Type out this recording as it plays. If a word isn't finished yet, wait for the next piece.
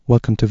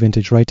Welcome to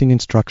Vintage Writing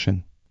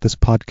Instruction. This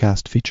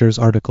podcast features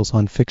articles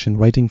on fiction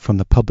writing from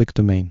the public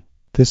domain.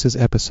 This is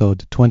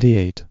episode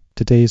 28.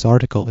 Today's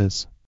article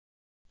is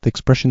The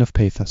Expression of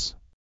Pathos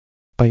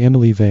by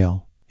Emily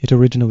Vaile. It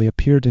originally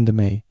appeared in the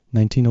May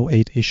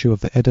 1908 issue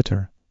of the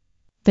Editor.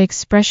 The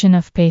Expression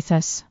of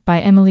Pathos by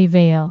Emily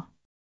Vaile.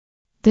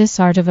 This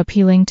art of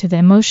appealing to the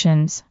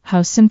emotions,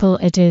 how simple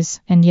it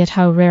is, and yet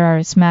how rare are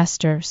its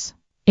masters.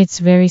 Its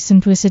very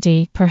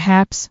simplicity,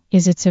 perhaps,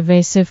 is its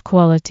evasive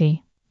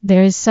quality.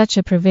 There is such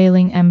a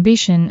prevailing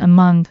ambition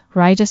among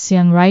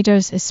young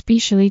writers,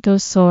 especially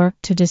those sore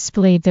to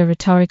display their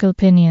rhetorical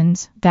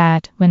opinions,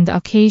 that, when the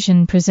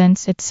occasion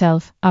presents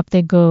itself, up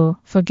they go,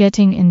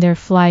 forgetting in their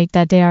flight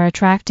that they are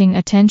attracting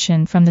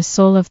attention from the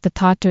soul of the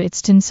thought to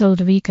its tinselled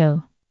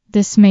vehicle.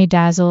 This may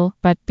dazzle,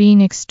 but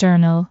being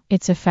external,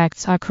 its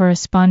effects are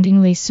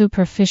correspondingly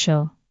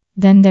superficial.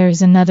 Then there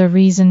is another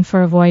reason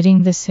for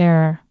avoiding this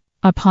error.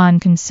 Upon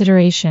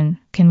consideration,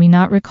 can we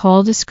not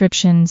recall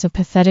descriptions of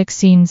pathetic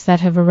scenes that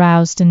have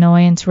aroused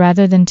annoyance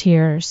rather than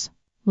tears?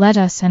 Let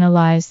us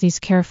analyze these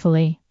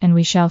carefully, and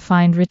we shall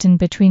find written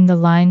between the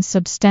lines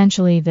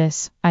substantially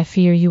this: I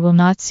fear you will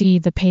not see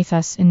the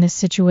pathos in this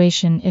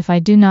situation if I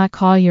do not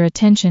call your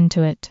attention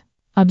to it.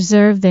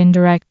 Observe the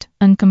indirect,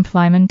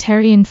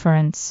 uncomplimentary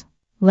inference.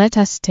 Let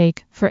us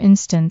take, for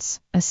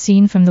instance, a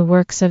scene from the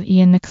works of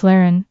Ian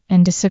Maclaren,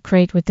 and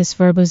dissecrate with this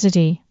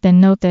verbosity,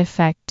 then note the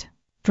effect.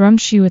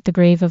 Drumshoe at the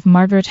grave of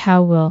Margaret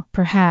Howe will,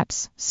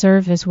 perhaps,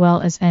 serve as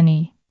well as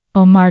any.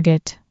 Oh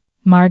Margaret,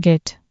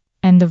 Margaret,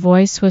 and the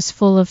voice was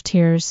full of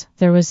tears,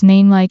 there was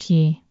nane like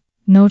ye.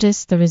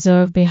 Notice the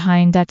reserve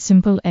behind that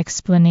simple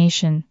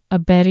explanation, a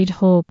buried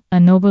hope, a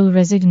noble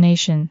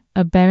resignation,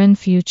 a barren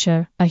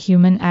future, a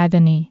human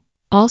agony.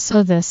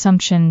 Also the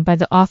assumption by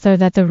the author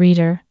that the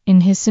reader, in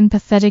his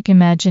sympathetic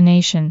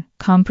imagination,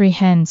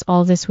 comprehends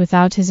all this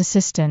without his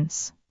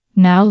assistance.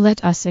 Now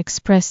let us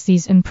express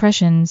these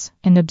impressions,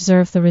 and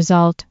observe the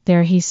result.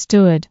 There he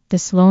stood,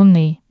 this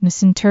lonely,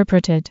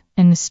 misinterpreted,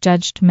 and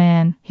misjudged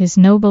man, his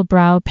noble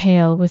brow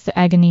pale with the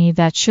agony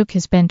that shook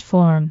his bent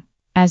form.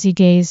 As he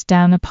gazed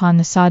down upon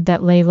the sod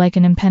that lay like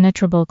an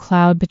impenetrable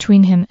cloud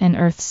between him and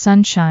earth's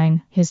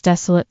sunshine, his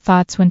desolate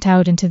thoughts went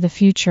out into the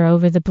future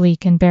over the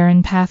bleak and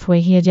barren pathway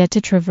he had yet to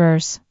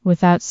traverse,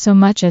 without so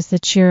much as the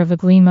cheer of a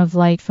gleam of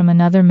light from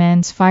another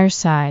man's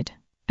fireside.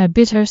 A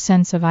bitter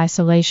sense of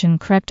isolation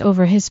crept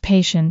over his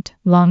patient,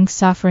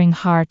 long-suffering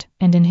heart,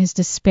 and in his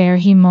despair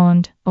he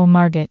moaned, "O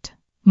Margaret,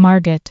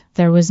 Margaret,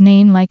 there was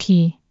nane like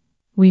he."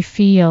 We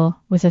feel,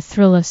 with a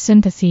thrill of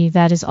sympathy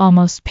that is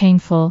almost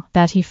painful,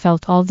 that he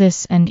felt all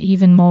this and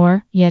even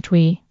more, yet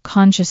we,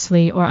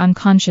 consciously or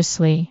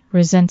unconsciously,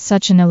 resent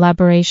such an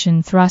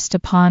elaboration thrust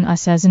upon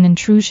us as an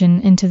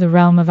intrusion into the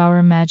realm of our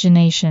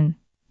imagination.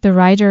 The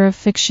writer of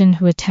fiction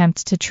who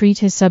attempts to treat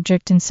his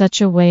subject in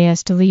such a way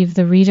as to leave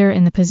the reader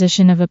in the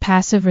position of a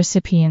passive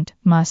recipient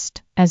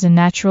must, as a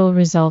natural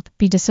result,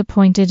 be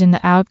disappointed in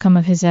the outcome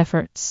of his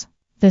efforts.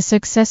 The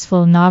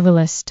successful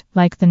novelist,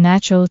 like the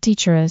natural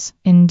teacher is,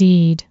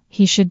 indeed,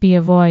 he should be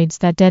avoids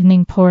that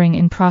deadening pouring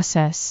in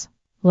process.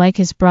 Like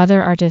his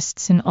brother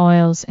artists in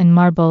oils and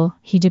marble,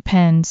 he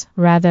depends,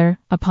 rather,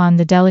 upon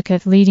the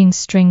delicate leading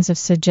strings of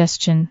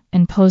suggestion,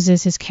 and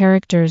poses his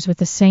characters with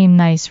the same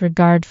nice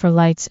regard for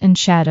lights and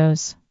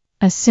shadows.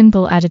 A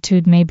simple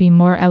attitude may be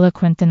more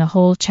eloquent than a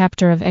whole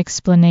chapter of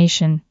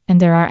explanation,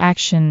 and there are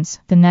actions,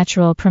 the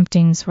natural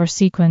promptings or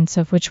sequence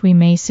of which we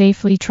may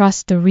safely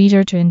trust the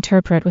reader to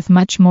interpret with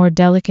much more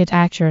delicate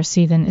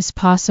accuracy than is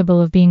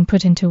possible of being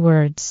put into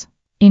words.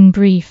 In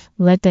brief,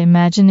 let the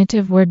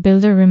imaginative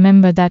word-builder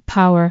remember that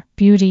power,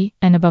 beauty,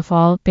 and above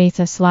all,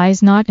 pathos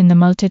lies not in the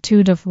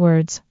multitude of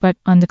words, but,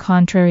 on the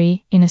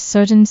contrary, in a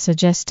certain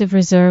suggestive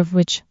reserve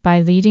which, by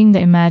leading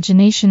the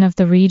imagination of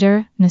the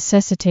reader,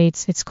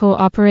 necessitates its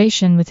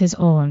cooperation with his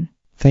own.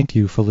 Thank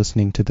you for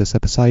listening to this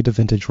episode of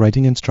Vintage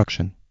Writing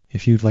Instruction.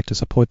 If you'd like to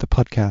support the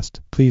podcast,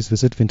 please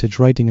visit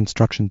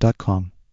vintagewritinginstruction.com.